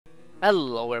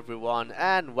Hello everyone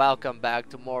and welcome back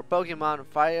to more Pokemon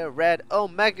FireRed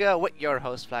Omega with your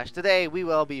host Flash. Today we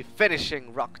will be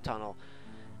finishing Rock Tunnel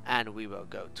and we will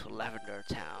go to Lavender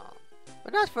Town.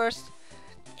 But not first.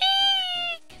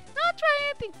 Eek! Not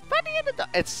try anything funny in the dark.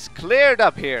 It's cleared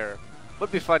up here.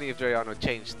 Would be funny if Drayano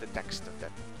changed the text of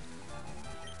that.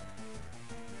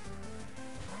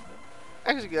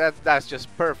 Actually that's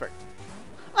just perfect.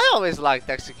 I always liked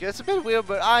execute. It's a bit weird,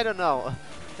 but I don't know.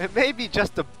 It may be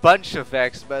just a bunch of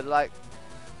X, but like,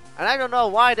 and I don't know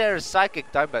why there's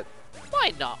psychic type, but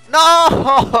why not? No!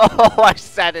 I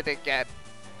said it again.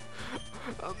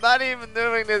 I'm not even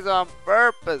doing this on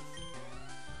purpose.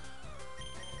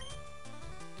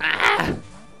 Ah!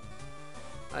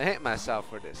 I hate myself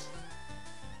for this.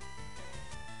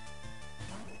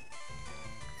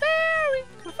 Very.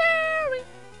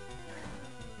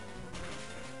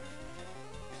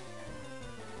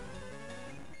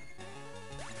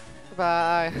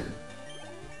 Bye.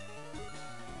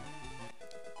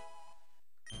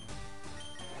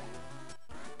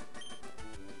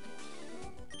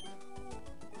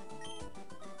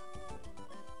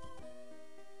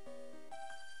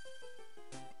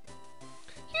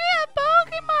 Yeah,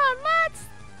 Pokemon, let's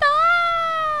start!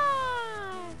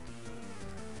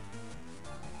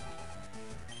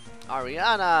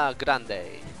 Ariana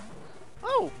Grande.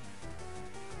 Oh!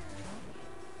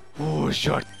 Who's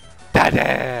your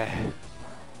daddy?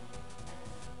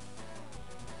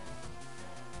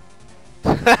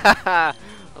 I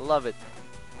love it.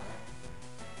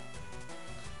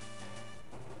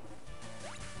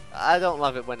 I don't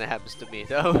love it when it happens to me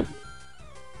though.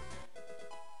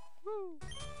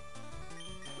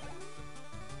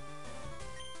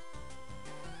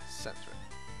 Center.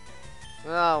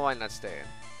 Oh, why not stay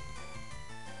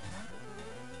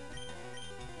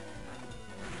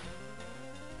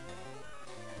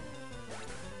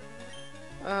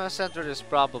in? Center is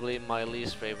probably my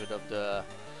least favorite of the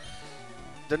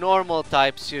normal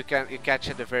types you catch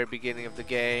at the very beginning of the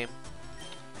game.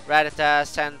 Rattata,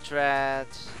 Sentret,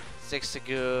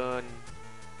 Zigzagoon,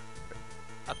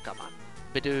 oh come on,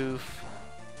 Bidoof,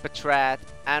 Patrat,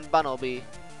 and Bunnelby.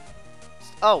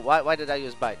 Oh, why did I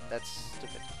use Bite? That's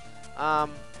stupid. Yeah,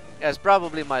 it's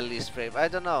probably my least favorite. I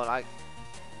don't know, like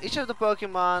each of the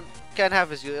Pokemon can have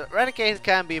his use. Renegade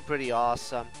can be pretty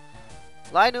awesome.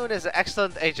 Linoon is an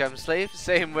excellent HM slave.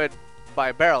 Same with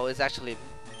Barrow is actually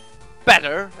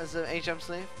better as an HM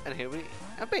slave, and here we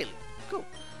have Bailey. Cool.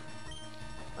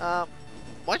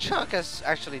 One-Shock has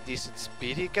actually decent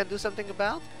speed he can do something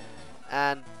about,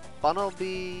 and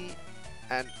Bunnelby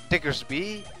and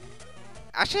Diggersby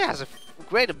actually has a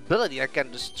great ability that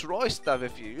can destroy stuff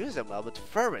if you use them well. But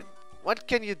Furret, what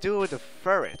can you do with a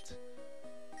Furret?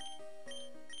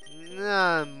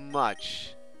 Not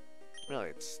much. Really,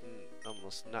 it's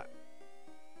almost not.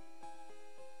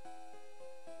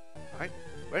 Alright.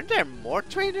 Weren't there more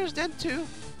trainers then too?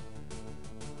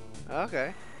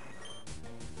 Okay.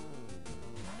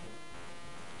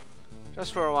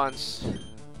 Just for once,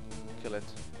 kill it.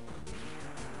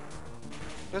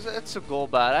 Because it's a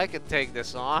Golbat, I can take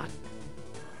this on.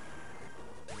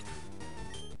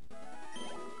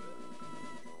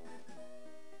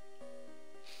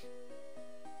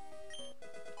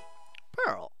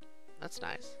 Pearl, that's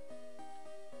nice.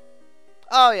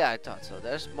 Oh yeah, I thought so.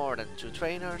 There's more than 2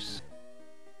 trainers.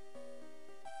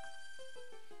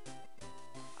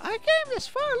 I came this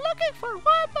far looking for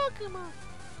one Pokemon.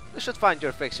 You should find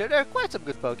your fix here. There are quite some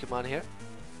good Pokemon here.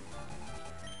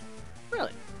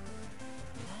 Really.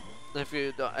 If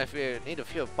you need a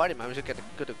few party members, you get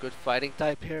a good fighting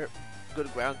type here,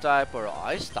 good ground type or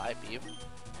ice type even.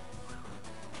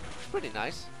 It's pretty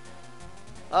nice.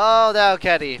 Oh, that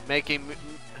kitty,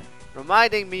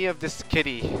 reminding me of this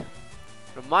kitty,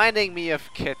 reminding me of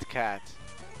Kit Kat.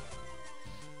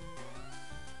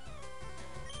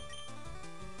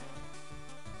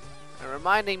 And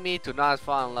reminding me to not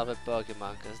fall in love with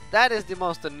Pokemon, because that is the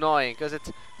most annoying, because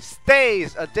it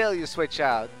stays until you switch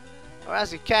out, or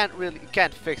else you can't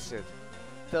fix it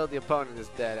until the opponent is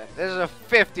dead, and there's a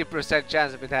 50%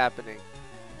 chance of it happening.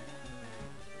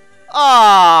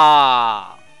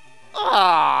 Ah!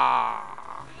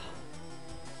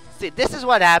 See, this is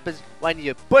what happens when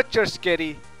you put your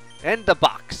Skitty in the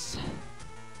box.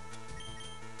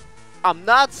 I'm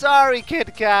not sorry,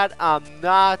 Kit Kat. I'm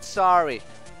not sorry.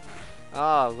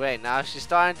 Oh, wait, now she's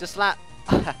starting to slap.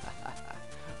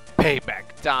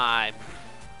 Payback time.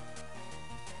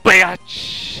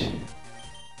 Bitch!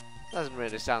 Doesn't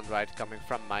really sound right coming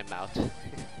from my mouth.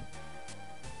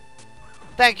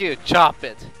 Thank you, chop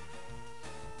it.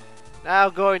 Now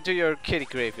go into your kitty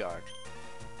graveyard.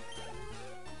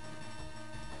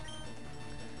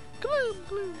 Gloom,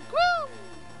 gloom, gloom.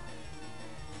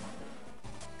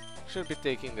 Should be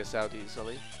taking this out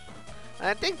easily. And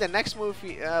I think the next move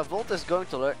Volt is going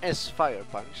to learn is Fire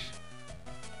Punch.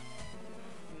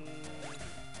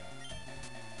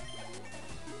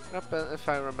 If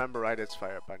I remember right, it's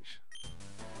Fire Punch.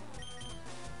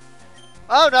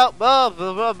 Oh no! Blah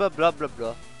blah blah blah blah blah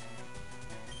blah.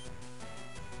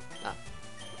 Ah.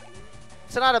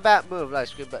 It's not a bad move, Light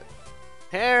Screen, but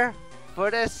here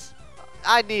for this,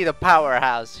 I need a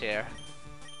powerhouse here.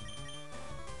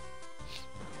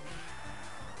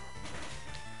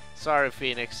 Sorry,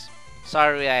 Phoenix.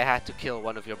 Sorry I had to kill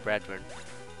one of your brethren.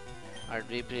 I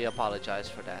deeply apologize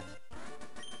for that.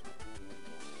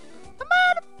 I'm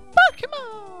out of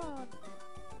Pokemon!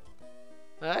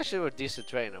 Well, actually, we're decent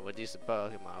trainer. We're decent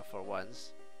Pokemon for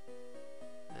once.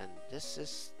 And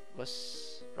this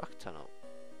was Rock Tunnel.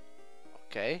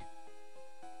 Okay.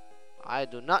 I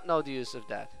do not know the use of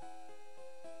that.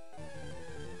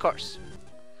 Of course.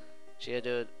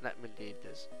 Geodude, let me leave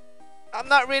this. I'm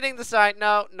not reading the sign.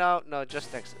 No, no, no,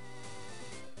 just exit.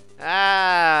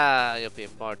 Ah, you'll be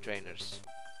more trainers.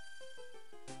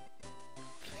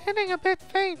 Feeling a bit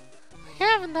faint. I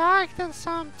haven't hiked in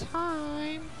some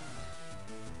time.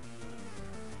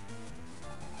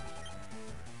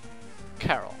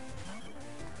 Carol.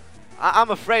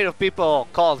 I'm afraid of people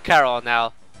called Carol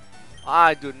now.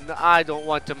 I don't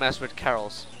want to mess with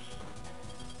Carols.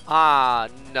 Ah,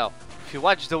 no. If you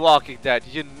watch The Walking Dead,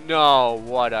 you know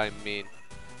what I mean.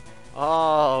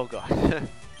 Oh god.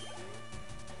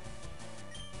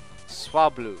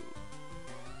 Swablu.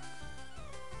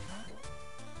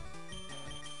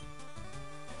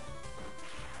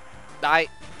 Die.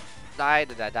 Die,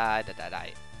 die, die, die, die,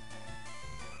 die.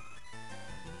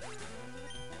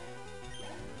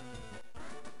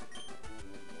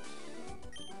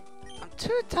 I'm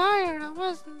too tired, I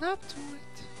wasn't up to it.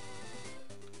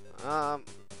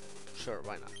 Sure,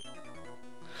 why not?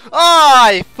 Oh,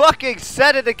 I fucking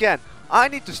said it again! I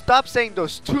need to stop saying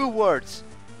those two words.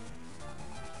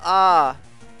 I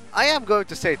am going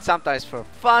to say it sometimes for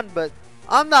fun, but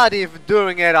I'm not even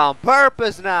doing it on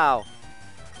purpose now.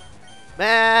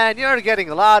 Man, you're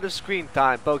getting a lot of screen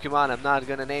time, Pokemon I'm not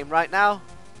gonna name right now.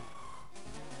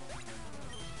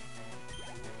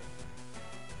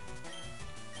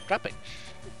 Trapinch.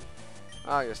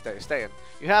 Oh, you're staying.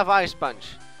 You have Ice Punch.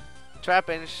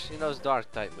 Trapinch, he knows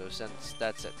Dark type moves, and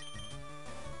that's it.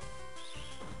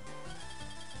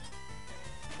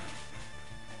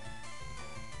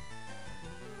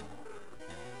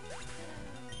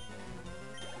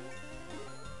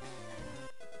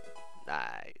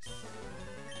 Nice.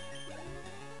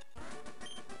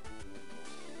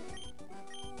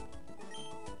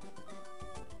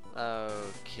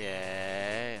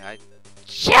 Okay,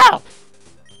 chill!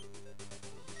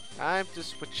 Time to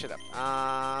switch it up.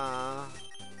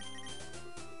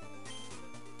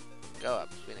 Go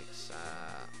up, Phoenix.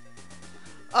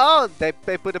 Oh,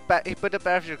 he put a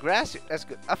pair of your grass. That's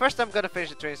good. First, I'm gonna finish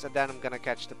the trains, and then I'm gonna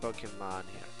catch the Pokemon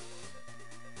here.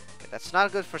 Okay, that's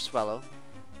not good for Swallow.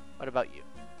 What about you?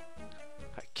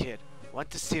 Hi, kid.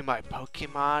 Want to see my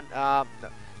Pokemon? No.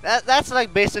 That's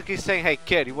like basically saying, hey,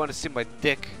 kid, you want to see my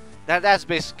dick? That's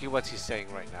basically what he's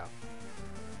saying right now.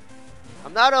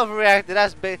 I'm not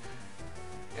overreacting.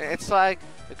 It's like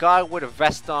a guy with a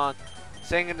vest on,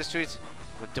 saying in the streets,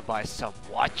 "Want to buy some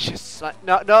watches?" Like,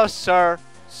 no, no, sir,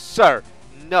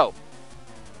 no,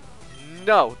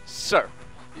 no, sir.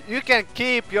 You can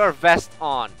keep your vest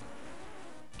on.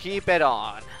 Keep it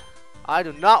on. I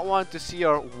do not want to see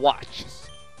your watches.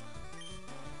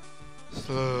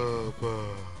 Slow.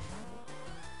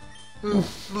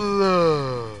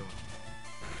 Slow.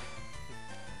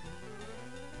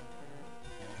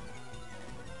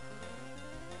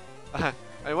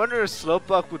 I wonder if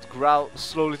Slowpoke would growl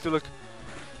slowly to look.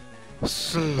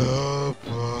 Slowpoke.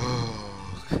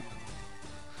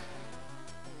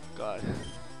 God.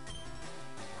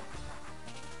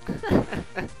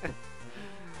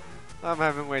 I'm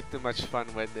having way too much fun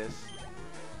with this.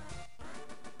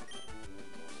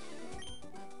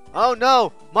 Oh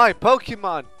no! My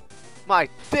Pokemon! My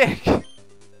dick!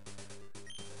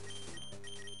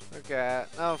 Okay,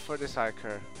 now for this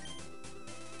hiker.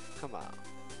 Come on.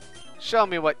 Show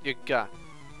me what you got.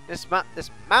 This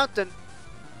mountain,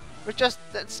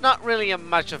 it's not really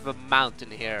much of a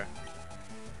mountain here.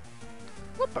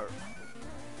 Whooper.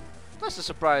 That's a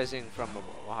surprising from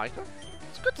a hiker.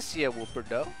 It's good to see a Whooper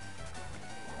though.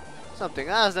 Something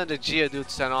else than the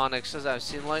Geodudes and Onixes I've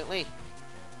seen lately.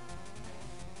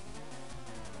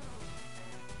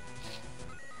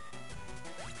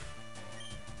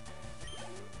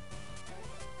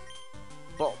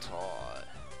 Boltod.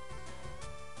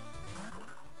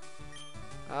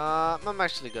 I'm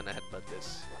actually gonna headbutt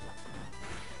this.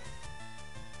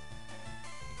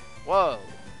 Whoa!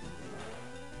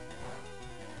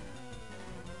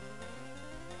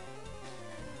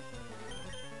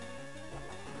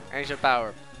 Ancient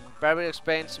Power. Very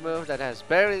explains move that has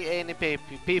barely any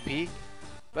PP,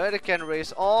 but it can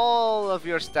raise all of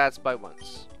your stats by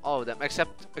once. All of them,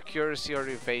 except accuracy or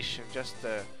evasion, just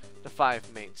the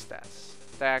 5 main stats.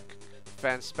 Attack,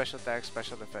 defense, special attack,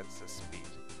 special defense, and speed.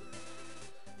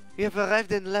 We have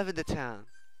arrived in Lavender town.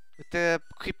 With the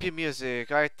creepy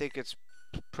music, I think it's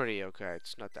pretty okay.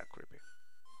 It's not that creepy.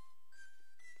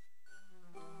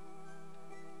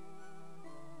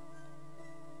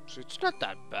 So it's not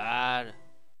that bad.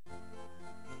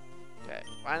 Okay,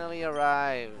 finally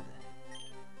arrived.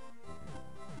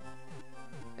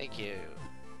 Thank you.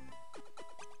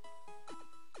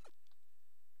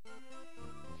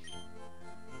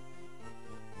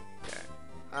 Okay,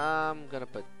 I'm gonna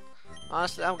put.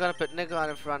 Honestly, I'm gonna put Nickel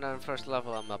in front on first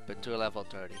level. I'm up to level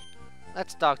 30.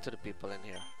 Let's talk to the people in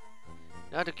here.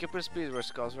 You know the Cupid speed were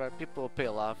skulls, right? People will pay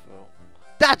a lot for.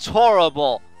 That's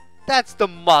horrible! That's the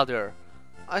mother!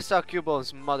 I saw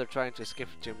Cubo's mother trying to escape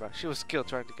from Team Rocket. She was killed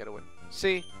trying to get away.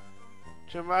 See?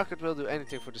 Team Rocket will do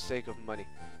anything for the sake of money.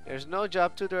 There's no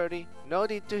job too dirty, no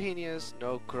deed too heinous,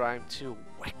 no crime too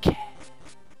wicked.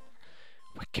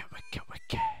 Wicked, wicked,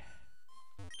 wicked.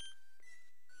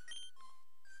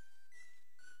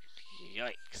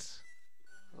 Yikes.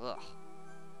 Ugh.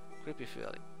 Creepy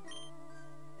feeling.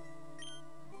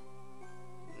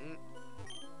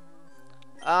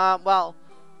 Well,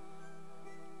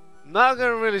 not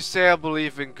gonna really say I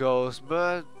believe in ghosts,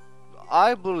 but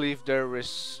I believe there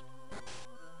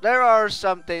are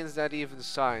some things that even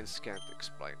science can't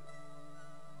explain.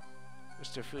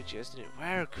 Mr. Fuji, isn't it?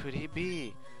 Where could he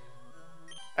be?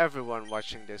 Everyone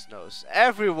watching this knows.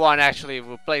 Everyone actually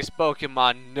who plays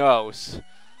Pokemon knows.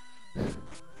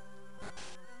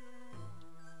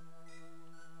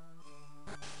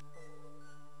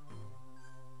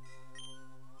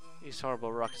 These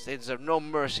horrible rockets, they deserve no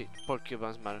mercy. Poor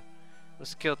Cubo's mother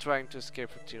was killed trying to escape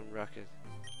from Team Rocket.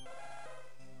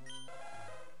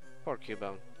 Poor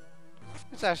Cubone.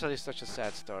 It's actually such a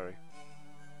sad story.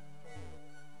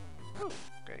 Oh,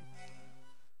 okay.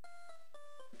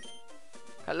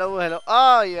 Hello, hello.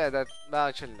 Oh yeah, that. No,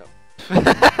 actually no.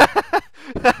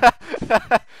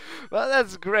 Well,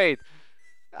 that's great.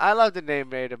 I love the name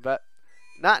Raider, but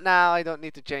not now. I don't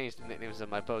need to change the nicknames of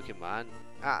my Pokemon.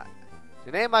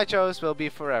 The name I chose will be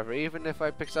forever, even if I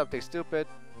pick something stupid.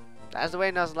 That's the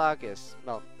way Nuzlocke is.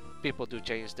 Well, people do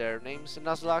change their names in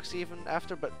Nuzlocke even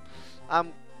after, but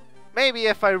maybe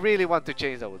if I really want to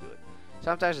change, I will do it.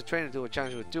 Sometimes the trainer do a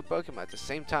challenge with 2 Pokemon at the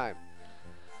same time.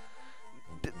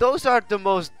 Those are the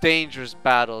most dangerous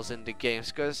battles in the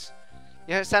games, because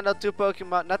you send out 2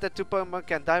 Pokemon. Not that 2 Pokemon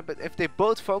can die, but if they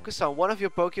both focus on one of your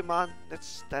Pokemon,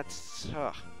 that's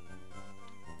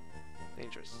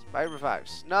dangerous. Buy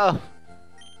revives. No.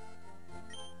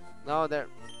 No, they're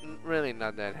really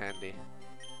not that handy.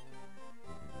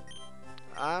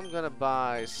 I'm gonna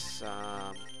buy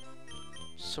some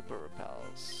super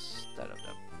repels instead of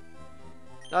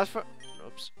them.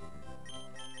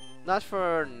 Not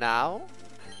for now,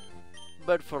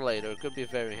 but for later. Could be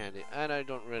very handy. And I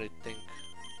don't really think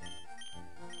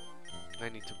I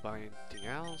need to buy anything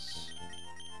else.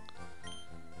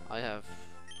 I have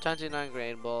 29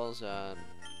 grade balls and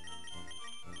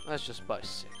let's just buy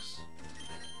 6.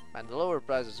 And the lower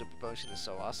price of Super Potion is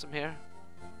so awesome here.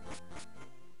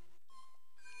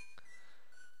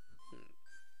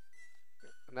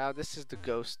 Now this is the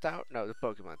Ghost Tower. No, the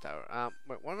Pokemon Tower.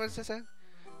 Wait, what was this?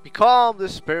 Become the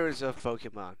spirits of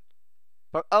Pokemon.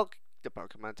 Oh, the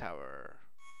Pokemon Tower.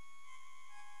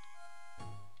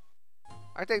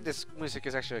 I think this music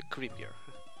is actually creepier.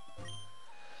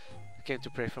 I came to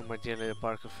pray for my dear little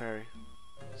Parker Fairy.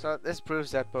 So this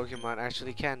proves that Pokemon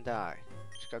actually can die.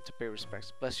 You got to pay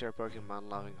respects. Bless your Pokemon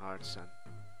loving heart, son.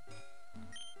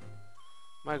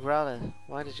 My Growlithe.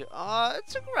 Why did you? Oh,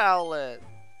 it's a Growlithe.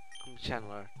 I'm a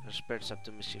channeler. Your spirit's up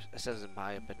to mischief. I sends them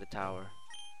high up in the tower.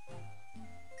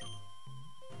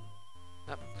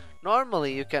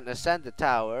 Normally you can ascend the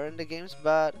tower in the games,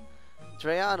 but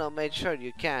Triano made sure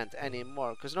you can't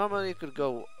anymore. Because normally you could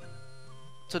go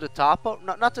to the top,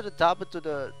 not to the top, but to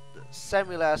the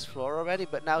semi-last floor already.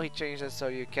 But now he changed it so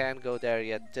you can't go there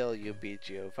yet till you beat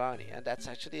Giovanni, and that's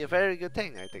actually a very good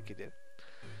thing. I think he did.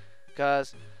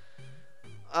 Because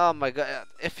oh my god,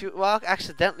 if you walk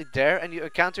accidentally there and you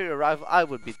encounter your rival, I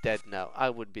would be dead now. I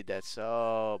would be dead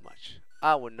so much.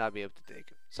 I would not be able to take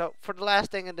him. So for the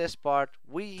last thing in this part,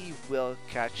 we will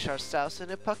catch ourselves in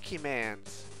a Pokemon.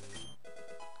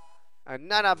 A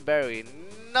Nana Berry.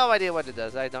 No idea what it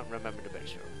does. I don't remember the berry.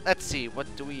 Let's see,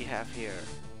 what do we have here?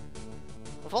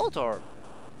 A Voltorb.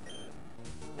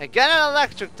 Again an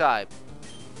electric type.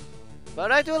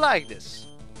 But I do like this.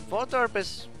 Voltorb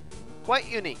is quite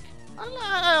unique.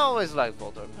 I always like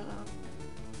Voltorb.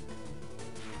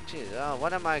 Jeez,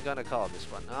 what am I gonna call this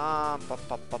one?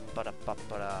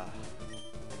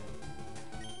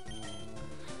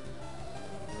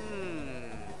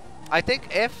 I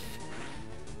think if...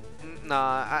 No,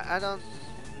 I don't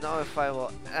know if I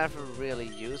will ever really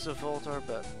use a Voltorb,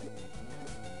 but...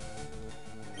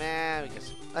 Man,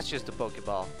 let's use the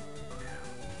Pokeball.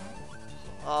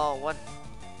 Oh, what?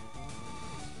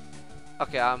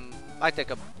 Okay, I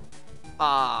think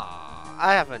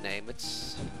I have a name.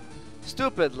 It's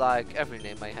stupid like every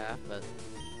name I have, but...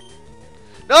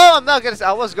 No, I'm not gonna say...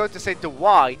 I was going to say the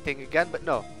Y thing again, but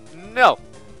no. No!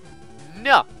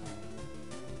 No!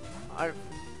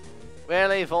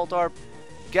 Really, Voltorb?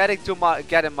 Get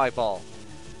in my ball.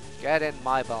 Get in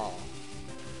my ball.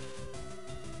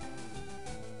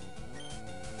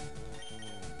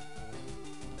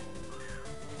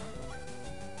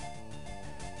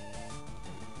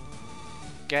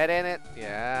 Get in it,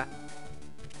 yeah.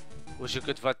 Was you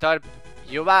good Voltorb?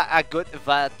 You are a good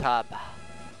Voltorb.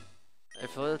 A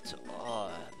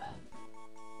Voltorb.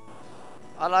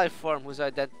 A life form whose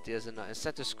identity is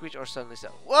set to screech or suddenly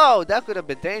sound. Whoa, that could have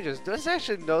been dangerous. Does it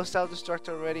actually know Sound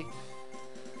Destructor already?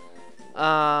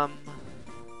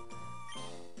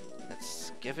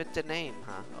 Let's give it the name,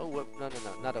 huh? Oh, whoop, no,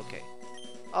 not okay.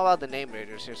 Oh well, the name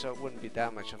raiders here, so it wouldn't be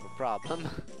that much of a problem.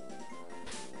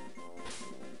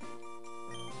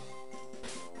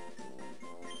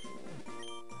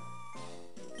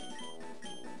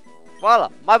 Voila,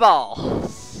 my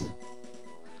balls!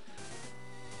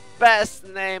 Best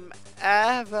name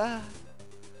ever!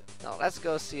 Now let's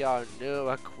go see our new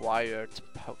acquired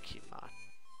Pokemon.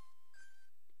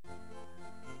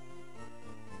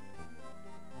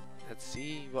 Let's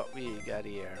see what we got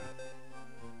here.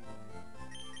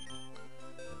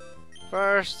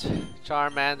 First,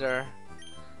 Charmander.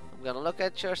 I'm gonna look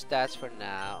at your stats for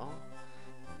now.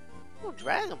 Oh,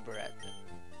 Dragon Breath.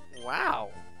 Wow.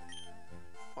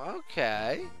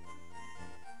 Okay.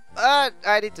 But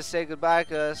I need to say goodbye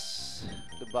because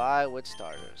goodbye with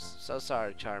starters. So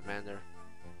sorry, Charmander.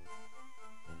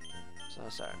 So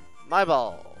sorry. My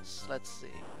balls. Let's see.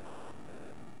 Okay.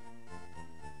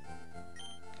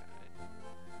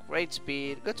 Great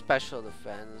speed, good special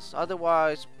defense.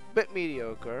 Otherwise, bit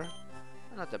mediocre.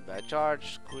 Not that bad.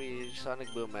 Charge, Screech,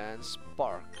 Sonic Boom, and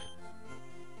Spark.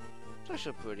 It's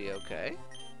actually pretty okay.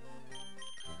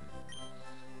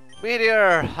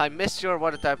 Meteor, I miss your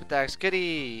water type attacks.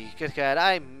 Kitty, Kit Kat,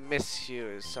 I miss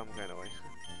you some kind of way.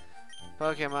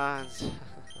 Pokemons.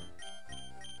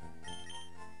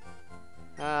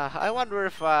 I wonder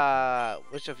if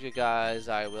which of you guys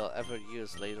I will ever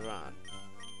use later on.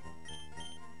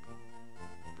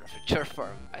 Prefecture for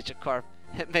Magikarp.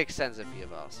 It makes sense if you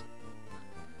evolve.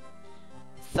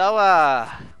 So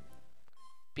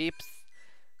peeps,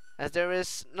 as there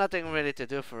is nothing really to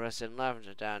do for us in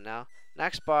Lavender Town now.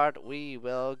 Next part, we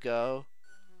will go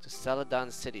to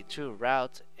Celadon City through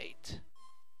Route 8.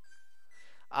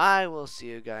 I will see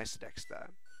you guys next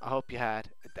time. I hope you had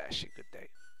a dashing good day.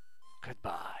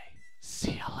 Goodbye.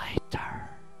 See you later.